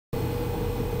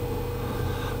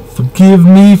Forgive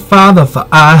me, Father, for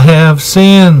I have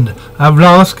sinned. I've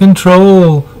lost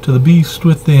control to the beast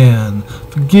within.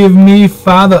 Forgive me,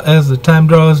 Father, as the time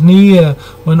draws near,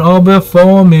 when all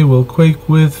before me will quake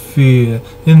with fear.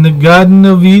 In the Garden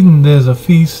of Eden there's a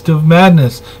feast of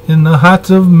madness. In the hearts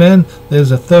of men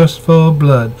there's a thirst for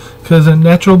blood. 'Cause a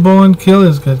natural-born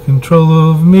killer's got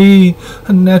control of me.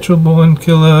 A natural-born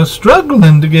killer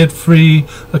struggling to get free.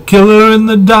 A killer in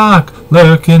the dark,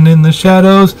 lurking in the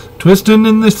shadows, twisting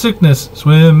in the sickness,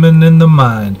 swimming in the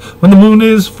mind. When the moon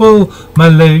is full, my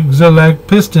legs are like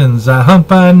pistons. I hunt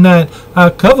by night, I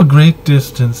cover great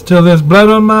distance, till there's blood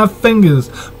on my fingers,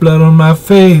 blood on my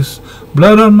face,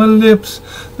 blood on my lips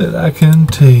that I can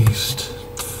taste.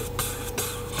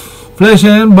 Flesh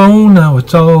and bone, now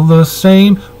it's all the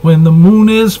same. When the moon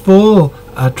is full,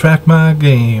 I track my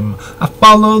game. I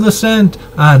follow the scent,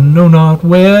 I know not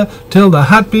where, till the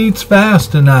heart beats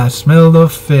fast and I smell the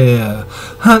fare.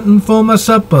 Hunting for my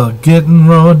supper, getting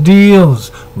raw deals,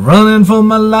 running for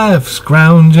my life,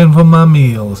 scrounging for my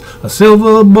meals. A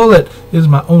silver bullet is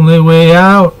my only way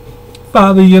out.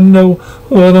 Father, you know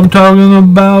what I'm talking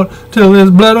about. Till there's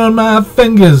blood on my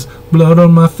fingers, blood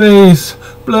on my face,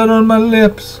 blood on my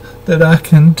lips that I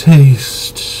can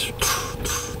taste.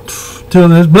 Till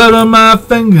there's blood on my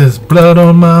fingers, blood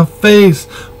on my face,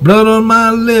 blood on my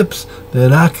lips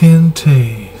that I can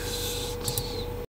taste.